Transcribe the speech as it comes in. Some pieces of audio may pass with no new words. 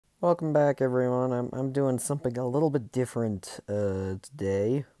Welcome back, everyone. I'm doing something a little bit different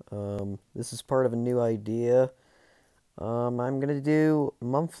today. This is part of a new idea. I'm gonna do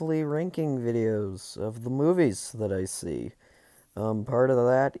monthly ranking videos of the movies that I see. Part of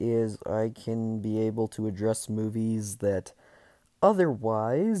that is I can be able to address movies that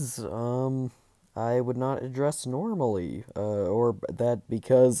otherwise I would not address normally, or that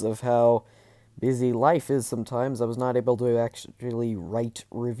because of how busy life is sometimes, I was not able to actually write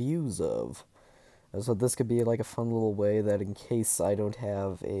reviews of. So this could be like a fun little way that in case I don't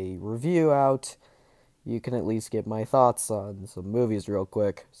have a review out, you can at least get my thoughts on some movies real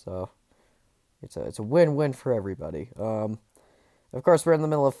quick. So it's a win-win for everybody. Of course we're in the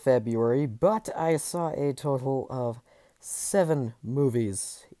middle of February, but I saw a total of 7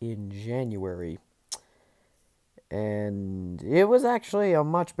 movies in January. And it was actually a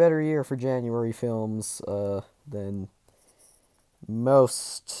much better year for January films than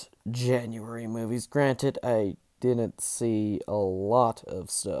most January movies. Granted, I didn't see a lot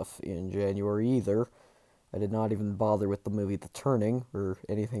of stuff in January either. I did not even bother with the movie The Turning or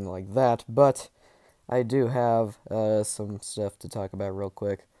anything like that, but I do have some stuff to talk about real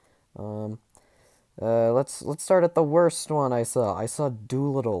quick. Um, let's start at the worst one I saw. I saw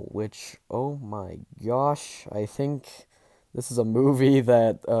Doolittle, which, oh my gosh, I think this is a movie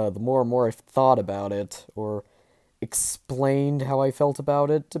that the more and more I've thought about it or explained how I felt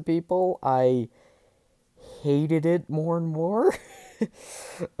about it to people, I hated it more and more.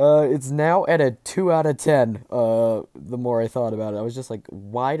 It's now at a 2 out of 10. The more I thought about it, I was just like,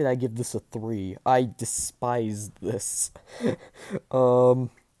 why did I give this a 3? I despised this. um,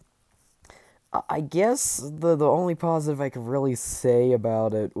 I guess the only positive I could really say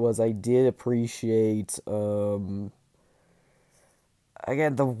about it was I did appreciate again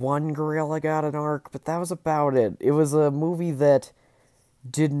the one gorilla got an arc, but that was about it. It was a movie that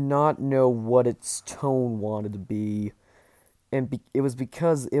did not know what its tone wanted to be, and it was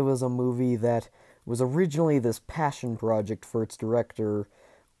because it was a movie that was originally this passion project for its director,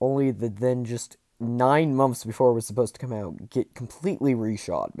 only that then just 9 months before it was supposed to come out, get completely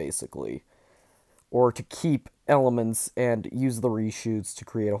reshot, basically. Or to keep elements and use the reshoots to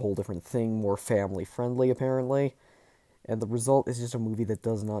create a whole different thing, more family friendly, apparently. And the result is just a movie that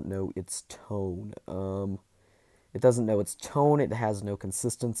does not know its tone. It doesn't know its tone, it has no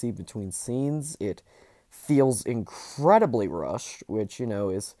consistency between scenes, it feels incredibly rushed, which,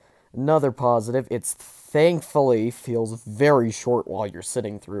 is another positive. It's thankfully feels very short while you're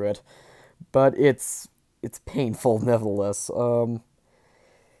sitting through it, but it's painful nevertheless.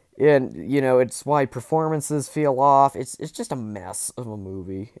 And it's why performances feel off. It's just a mess of a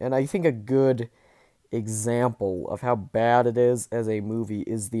movie, and I think a good example of how bad it is as a movie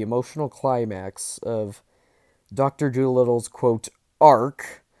is the emotional climax of Dr. Doolittle's quote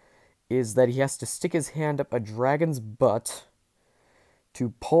arc is that he has to stick his hand up a dragon's butt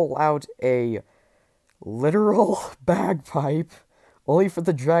to pull out a literal bagpipe, only for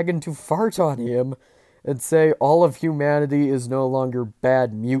the dragon to fart on him and say all of humanity is no longer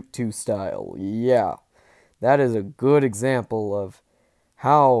bad Mewtwo style. Yeah, that is a good example of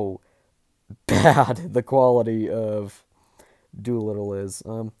how bad the quality of Doolittle is.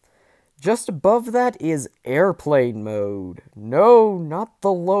 Just above that is Airplane Mode. No, not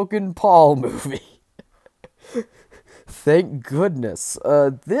the Logan Paul movie. Thank goodness.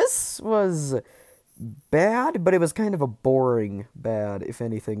 This was bad, but it was kind of a boring bad, if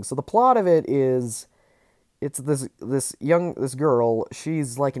anything. So the plot of it is, it's this girl.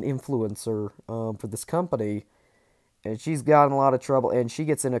 She's like an influencer for this company, and she's gotten a lot of trouble. And she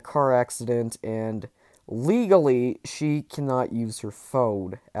gets in a car accident, and legally she cannot use her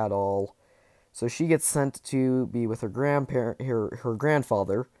phone at all. So she gets sent to be with her her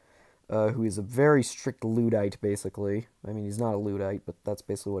grandfather, who is a very strict Luddite, basically. I mean, he's not a Luddite, but that's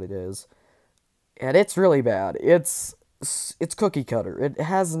basically what it is. And it's really bad. It's cookie cutter. It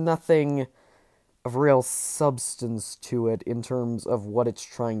has nothing of real substance to it in terms of what it's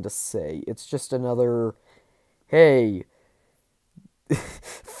trying to say. It's just another, hey,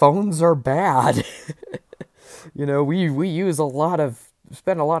 phones are bad. We use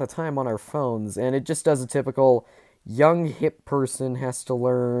spend a lot of time on our phones, and it just does a typical young hip person has to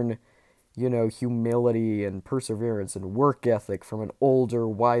learn, humility and perseverance and work ethic from an older,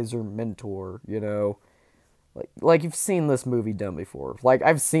 wiser mentor. Like you've seen this movie done before. Like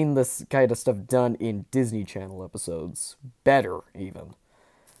I've seen this kind of stuff done in Disney Channel episodes, better even.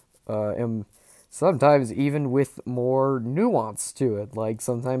 And sometimes even with more nuance to it. Like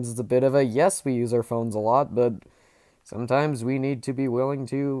sometimes it's a bit of a yes, we use our phones a lot, but sometimes we need to be willing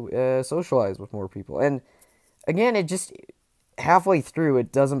to socialize with more people. And again, it just halfway through,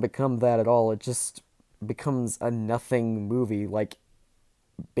 it doesn't become that at all. It just becomes a nothing movie, like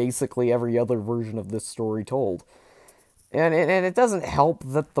basically every other version of this story told. And it doesn't help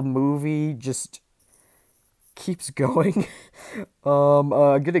that the movie just keeps going.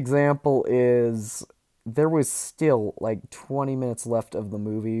 A good example is there was still like 20 minutes left of the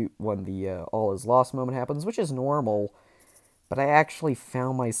movie when the all is lost moment happens, which is normal, but I actually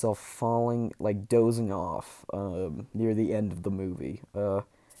found myself falling, like dozing off near the end of the movie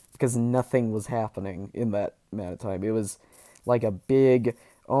because nothing was happening in that amount of time. It was like a big,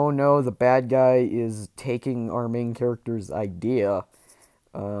 oh no, the bad guy is taking our main character's idea.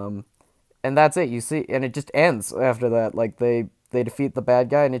 Um, and that's it. You see, and it just ends after that. Like they defeat the bad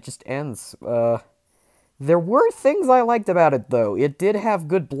guy, and it just ends. There were things I liked about it, though. It did have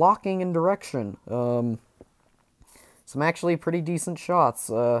good blocking and direction. Some actually pretty decent shots.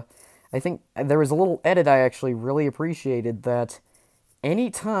 I think there was a little edit I actually really appreciated that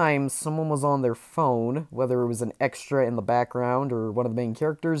anytime someone was on their phone, whether it was an extra in the background or one of the main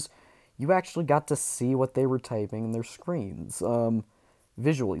characters, you actually got to see what they were typing in their screens,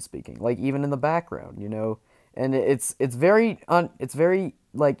 visually speaking, like even in the background, you know. And it's very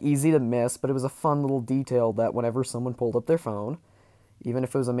like easy to miss, but it was a fun little detail that whenever someone pulled up their phone, even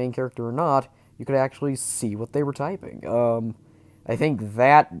if it was a main character or not, you could actually see what they were typing. I think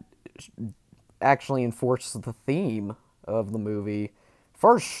that actually enforces the theme of the movie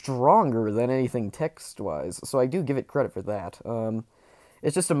far stronger than anything text-wise. So I do give it credit for that.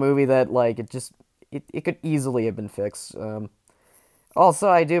 It's just a movie that like it could easily have been fixed. Also,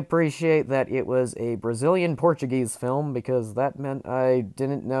 I do appreciate that it was a Brazilian Portuguese film because that meant I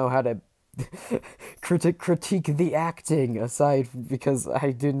didn't know how to critique the acting aside because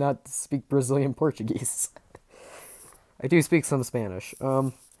I do not speak Brazilian Portuguese. I do speak some Spanish.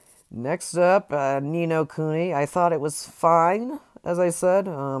 Next up, Ni no Kuni. I thought it was fine, as I said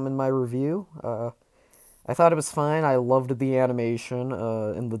in my review. I thought it was fine. I loved the animation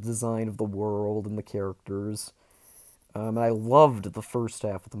and the design of the world and the characters. And I loved the first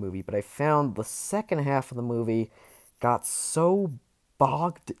half of the movie, but I found the second half of the movie got so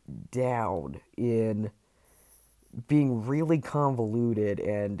bogged down in being really convoluted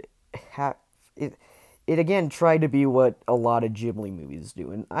and it it again tried to be what a lot of Ghibli movies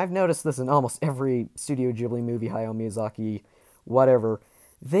do. And I've noticed this in almost every Studio Ghibli movie, Hayao Miyazaki, whatever.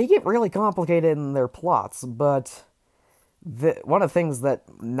 They get really complicated in their plots, but one of the things that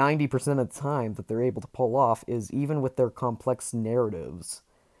 90% of the time that they're able to pull off is even with their complex narratives,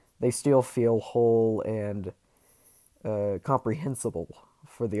 they still feel whole and comprehensible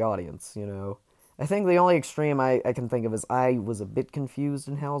for the audience, you know. I think the only extreme I can think of is I was a bit confused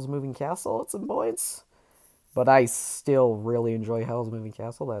in Howl's Moving Castle at some points, but I still really enjoy Howl's Moving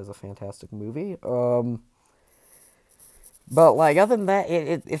Castle. That is a fantastic movie. But, like, other than that,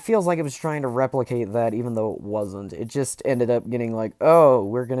 it feels like it was trying to replicate that, even though it wasn't. It just ended up getting like, oh,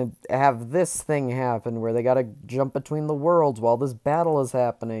 we're gonna have this thing happen where they gotta jump between the worlds while this battle is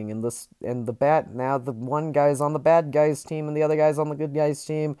happening, now the one guy's on the bad guy's team and the other guy's on the good guy's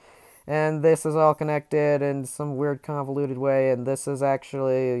team, and this is all connected in some weird convoluted way, and this is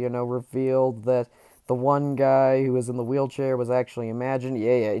actually, you know, revealed that the one guy who was in the wheelchair was actually imagined.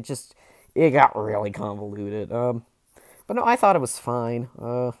 Yeah, it got really convoluted. But no, I thought it was fine.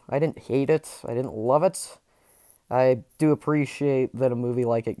 I didn't hate it. I didn't love it. I do appreciate that a movie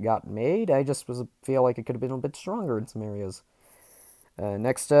like it got made. I just feel like it could have been a bit stronger in some areas.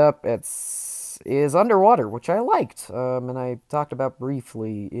 Next up, is Underwater, which I liked, and I talked about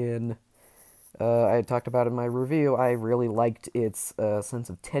briefly in. I talked about in my review. I really liked its sense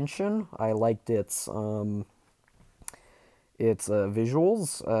of tension. I liked its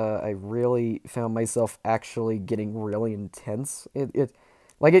visuals. I really found myself actually getting really intense. It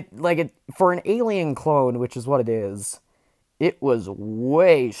for an alien clone, which is what it is. It was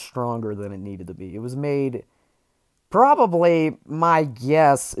way stronger than it needed to be. It was made. Probably my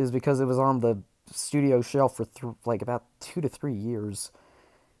guess is because it was on the studio shelf for like about 2 to 3 years.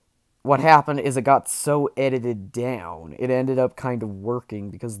 What happened is it got so edited down, it ended up kind of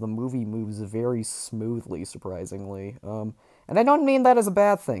working because the movie moves very smoothly, surprisingly. And I don't mean that as a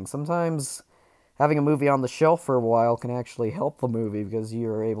bad thing. Sometimes having a movie on the shelf for a while can actually help the movie because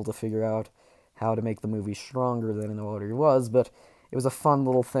you're able to figure out how to make the movie stronger than it already was. But it was a fun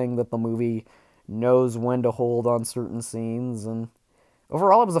little thing that the movie knows when to hold on certain scenes, and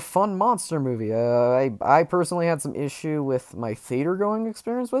overall, it was a fun monster movie. I personally had some issue with my theater-going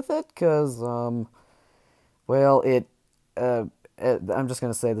experience with it, because, well, I'm just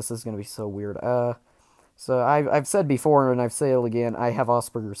going to say this is going to be so weird. So I've said before, and I've said it again, I have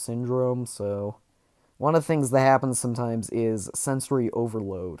Asperger's syndrome, so one of the things that happens sometimes is sensory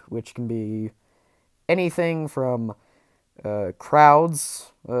overload, which can be anything from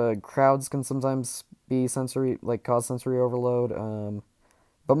crowds. Crowds can sometimes be sensory, like cause sensory overload.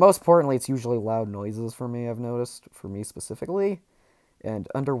 But most importantly, it's usually loud noises for me, I've noticed, for me specifically. And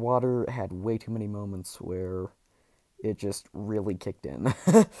Underwater had way too many moments where it just really kicked in.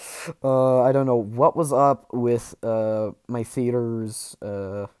 I don't know what was up with my theater's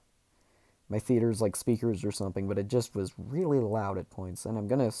like speakers or something, but it just was really loud at points. And I'm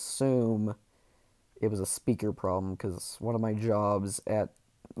gonna assume it was a speaker problem because one of my jobs at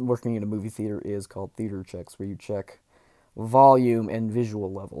working in a movie theater is called theater checks, where you check volume and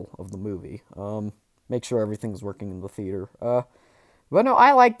visual level of the movie. Make sure everything's working in the theater. But no,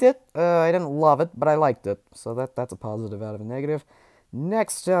 I liked it. I didn't love it, but I liked it. So that's a positive out of a negative.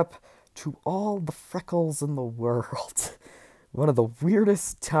 Next up, To All the Freckles in the World. One of the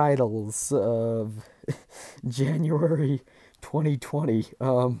weirdest titles of January 2020.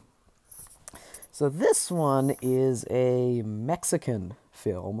 So this one is a Mexican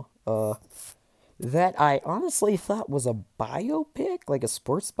film that I honestly thought was a biopic, like a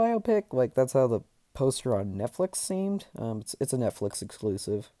sports biopic. Like that's how the poster on Netflix seemed. It's a Netflix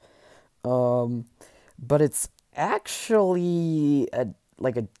exclusive. But it's actually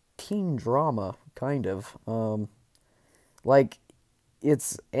like a teen drama, kind of. Like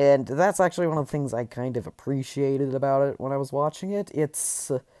and that's actually one of the things I kind of appreciated about it when I was watching it.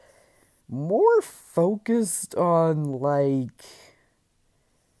 It's more focused on like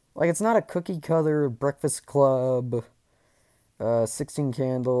it's not a cookie cutter Breakfast Club, 16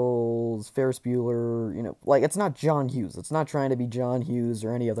 Candles, Ferris Bueller, like it's not John Hughes. It's not trying to be John Hughes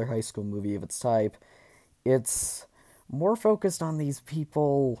or any other high school movie of its type. It's more focused on these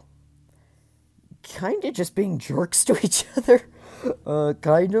people kind of just being jerks to each other.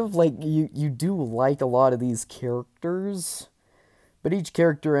 Kind of like you do like a lot of these characters, but each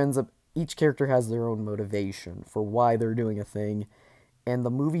character has their own motivation for why they're doing a thing, and the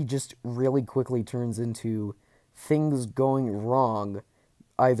movie just really quickly turns into things going wrong,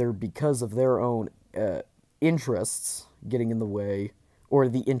 either because of their own interests getting in the way, or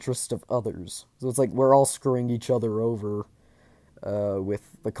the interest of others. So it's like we're all screwing each other over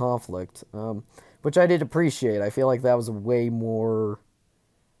with the conflict, which I did appreciate. I feel like that was way more,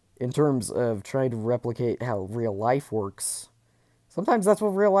 in terms of trying to replicate how real life works. Sometimes that's what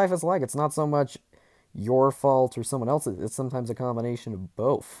real life is like. It's not so much your fault or someone else's. It's sometimes a combination of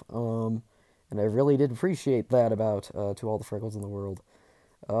both. And I really did appreciate that about To All the Freckles in the World.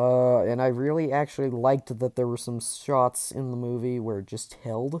 And I really actually liked that there were some shots in the movie where it just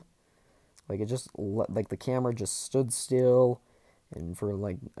held. Like it just, like the camera just stood still. And for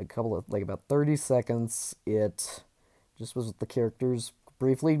like about 30 seconds, it just was the characters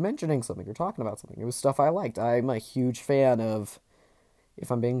briefly mentioning something or talking about something. It was stuff I liked. I'm a huge fan of, if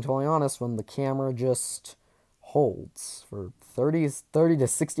I'm being totally honest, when the camera just holds for 30 to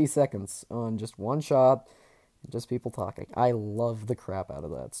 60 seconds on just one shot, just people talking. I love the crap out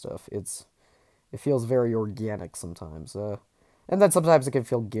of that stuff. It feels very organic sometimes. And then sometimes it can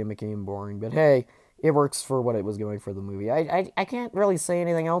feel gimmicky and boring, but hey, it works for what it was going for the movie. I can't really say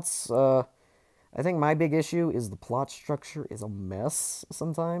anything else. I think my big issue is the plot structure is a mess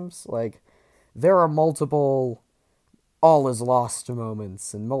sometimes. Like, there are multiple all is lost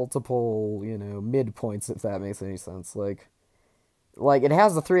moments and multiple, midpoints, if that makes any sense. Like it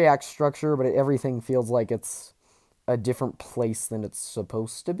has the 3-act structure, but everything feels like it's a different place than it's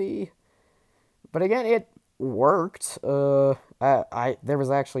supposed to be. But again, it worked. There was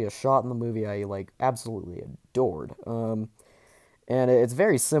actually a shot in the movie I absolutely adored. And it's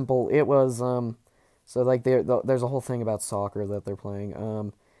very simple. It was so like there's a whole thing about soccer that they're playing.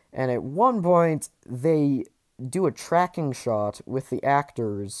 And at one point they do a tracking shot with the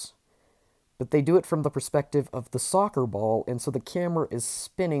actors, but they do it from the perspective of the soccer ball, and so the camera is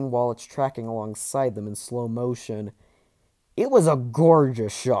spinning while it's tracking alongside them in slow motion. It was a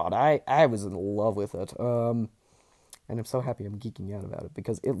gorgeous shot. I was in love with it. And I'm so happy I'm geeking out about it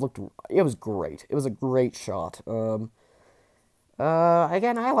because it was great. It was a great shot. Again,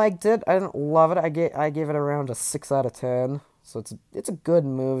 I liked it. I didn't love it. I gave it around a 6 out of 10. So it's a good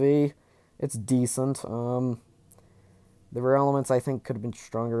movie. It's decent. There were elements I think could have been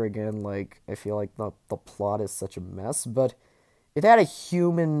stronger. Again, like I feel like the plot is such a mess, but it had a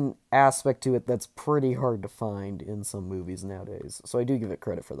human aspect to it that's pretty hard to find in some movies nowadays. So I do give it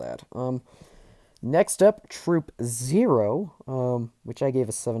credit for that. Next up, Troop Zero, which I gave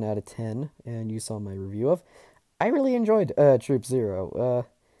a 7 out of 10, and you saw my review of. I really enjoyed Troop Zero.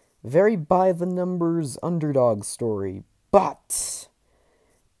 Very by the numbers underdog story, but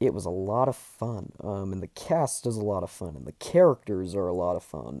it was a lot of fun. And the cast is a lot of fun, and the characters are a lot of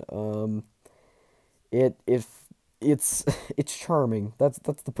fun. It if it's it's charming. That's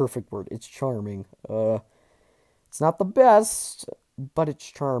the perfect word. It's charming. It's not the best, but it's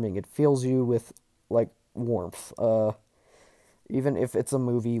charming. It fills you with like warmth. Even if it's a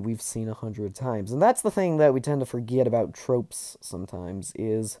movie we've seen 100 times. And that's the thing that we tend to forget about tropes sometimes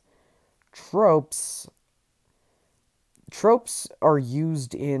is tropes tropes are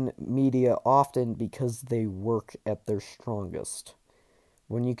used in media often because they work at their strongest.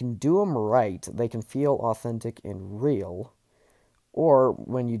 When you can do them right, they can feel authentic and real, or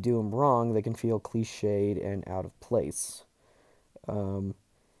when you do them wrong, they can feel cliched and out of place. Um,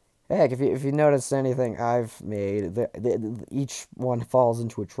 Heck, if you notice anything I've made, each one falls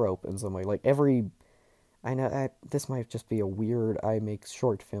into a trope in some way. Like every, I know this might just be a weird. I make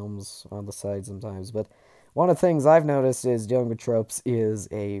short films on the side sometimes, but one of the things I've noticed is dealing with tropes is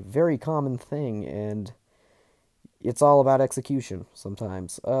a very common thing, and it's all about execution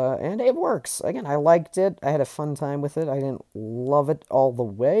sometimes. And it works. Again, I liked it. I had a fun time with it. I didn't love it all the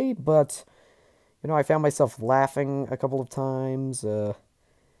way, but I found myself laughing a couple of times.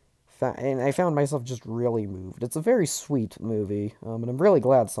 And I found myself just really moved. It's a very sweet movie, and I'm really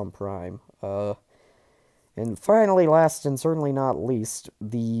glad it's on Prime. And finally, last and certainly not least,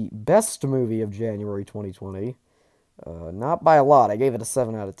 the best movie of January 2020, not by a lot, I gave it a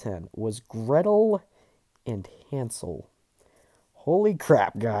 7 out of 10, was Gretel and Hansel. Holy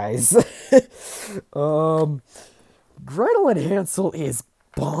crap, guys. Gretel and Hansel is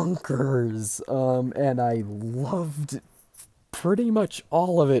bonkers, and I loved pretty much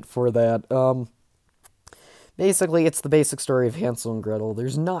all of it for that. Basically, it's the basic story of Hansel and Gretel.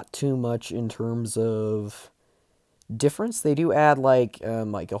 There's not too much in terms of difference. They do add like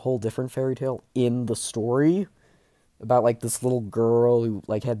a whole different fairy tale in the story about like this little girl who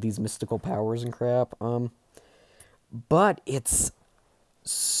like had these mystical powers and crap. But it's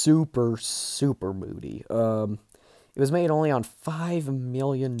super super moody. It was made only on $5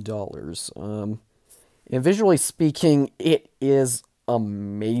 million. And visually speaking, it is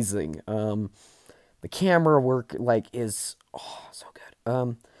amazing. The camera work is so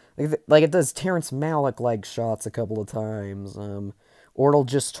good. Like it does Terrence Malick like shots a couple of times. Or it'll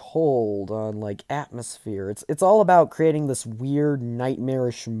just hold on like atmosphere. It's all about creating this weird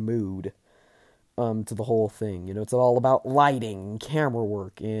nightmarish mood to the whole thing. It's all about lighting, camera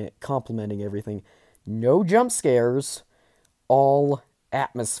work, and complementing everything. No jump scares, all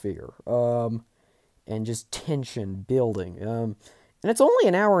atmosphere. And just tension building. And it's only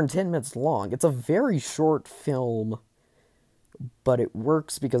an hour and 10 minutes long. It's a very short film, but it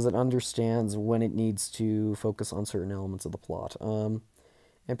works because it understands when it needs to focus on certain elements of the plot. And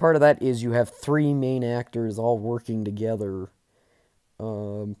part of that is you have three main actors all working together.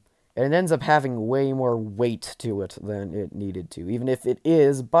 And it ends up having way more weight to it than it needed to, even if it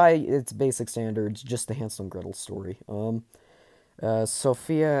is, by its basic standards, just the Hansel and Gretel story.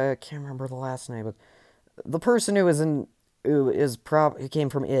 Sophia, I can't remember the last name, but the person who came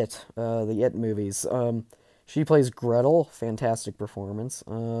from It, the It movies. She plays Gretel, fantastic performance.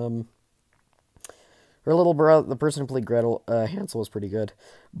 Her little brother, the person who played Gretel, Hansel, was pretty good,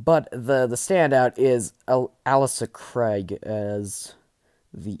 but the standout is Alyssa Craig as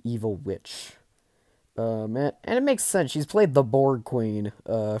the evil witch. And it makes sense. She's played the Borg Queen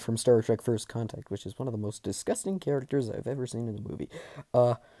from Star Trek First Contact, which is one of the most disgusting characters I've ever seen in a movie.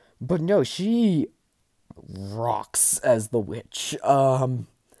 But no, she rocks as the witch.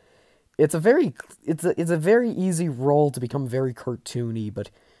 It's a very easy role to become very cartoony, but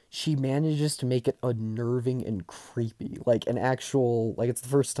she manages to make it unnerving and creepy. Like it's the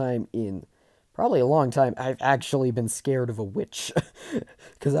first time in probably a long time I've actually been scared of a witch.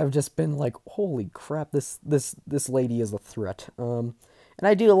 Because I've just been like, holy crap, this lady is a threat. And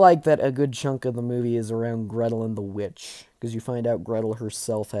I do like that a good chunk of the movie is around Gretel and the witch, because you find out Gretel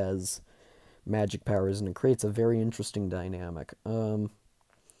herself has magic powers, and it creates a very interesting dynamic.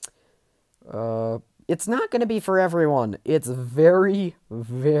 It's not going to be for everyone. It's very,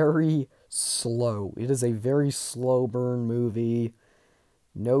 very slow. It is a very slow burn movie.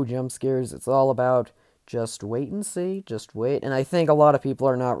 No jump scares. It's all about just wait and see. Just wait. And I think a lot of people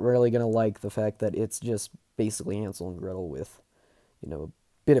are not really going to like the fact that it's just basically Hansel and Gretel with, a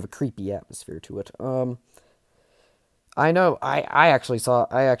bit of a creepy atmosphere to it. I know, I actually,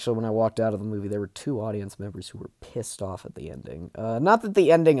 when I walked out of the movie, there were two audience members who were pissed off at the ending. Not that the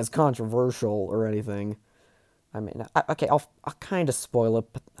ending is controversial or anything. I mean, okay, I'll kind of spoil it,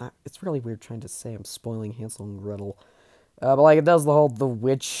 but it's really weird trying to say I'm spoiling Hansel and Gretel. But, like, it does the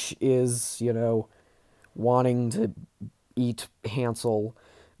witch is, wanting to eat Hansel,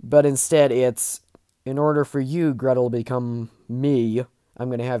 But instead, it's in order for you, Gretel, to become me, I'm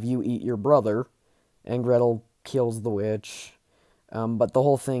going to have you eat your brother. And Gretel kills the witch. But the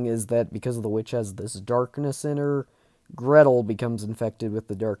whole thing is that because the witch has this darkness in her, Gretel becomes infected with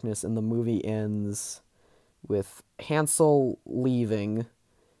the darkness, and the movie ends with Hansel leaving,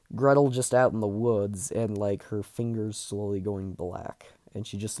 Gretel just out in the woods, and like her fingers slowly going black, and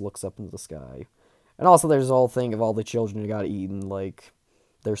she just looks up into the sky. And also, there's the whole thing of all the children who got eaten, like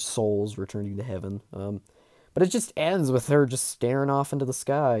their souls returning to heaven. But it just ends with her just staring off into the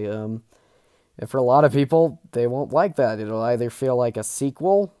sky. And for a lot of people, they won't like that. It'll either feel like a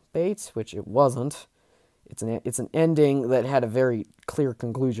sequel bait, which it wasn't. It's an ending that had a very clear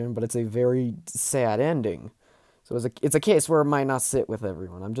conclusion, but it's a very sad ending. So it's a case where it might not sit with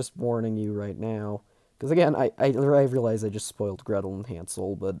everyone. I'm just warning you right now. Because again, I realize I just spoiled Gretel and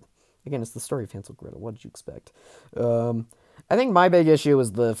Hansel, but again, it's the story of Hansel and Gretel. What did you expect? I think my big issue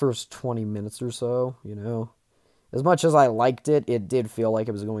was the first 20 minutes or so, you know. As much as I liked it, it did feel like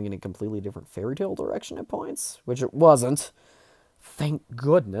it was going in a completely different fairy tale direction at points, which it wasn't. Thank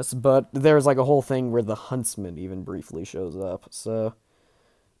goodness, but there's like a whole thing where the huntsman even briefly shows up, so...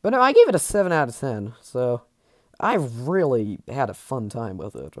 But no, I gave it a 7 out of 10, so... I really had a fun time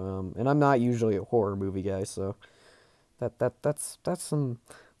with it, and I'm not usually a horror movie guy, so... That's some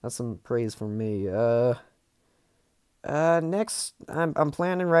praise from me. Next, I'm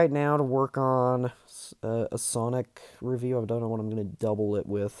planning right now to work on a Sonic review. I don't know what I'm gonna double it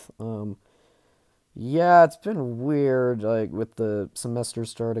with. Yeah, it's been weird, like, with the semester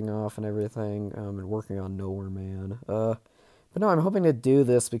starting off and everything, and working on Nowhere Man. But no, I'm hoping to do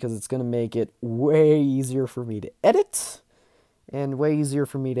this because it's gonna make it way easier for me to edit, and way easier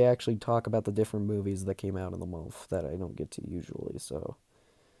for me to actually talk about the different movies that came out in the month that I don't get to usually, so...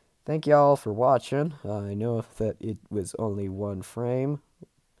 Thank y'all for watching. I know that it was only one frame.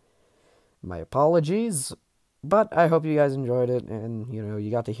 My apologies. But I hope you guys enjoyed it, and, you know,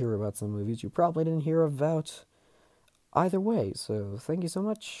 you got to hear about some movies you probably didn't hear about either way. So, thank you so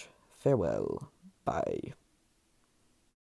much. Farewell. Bye.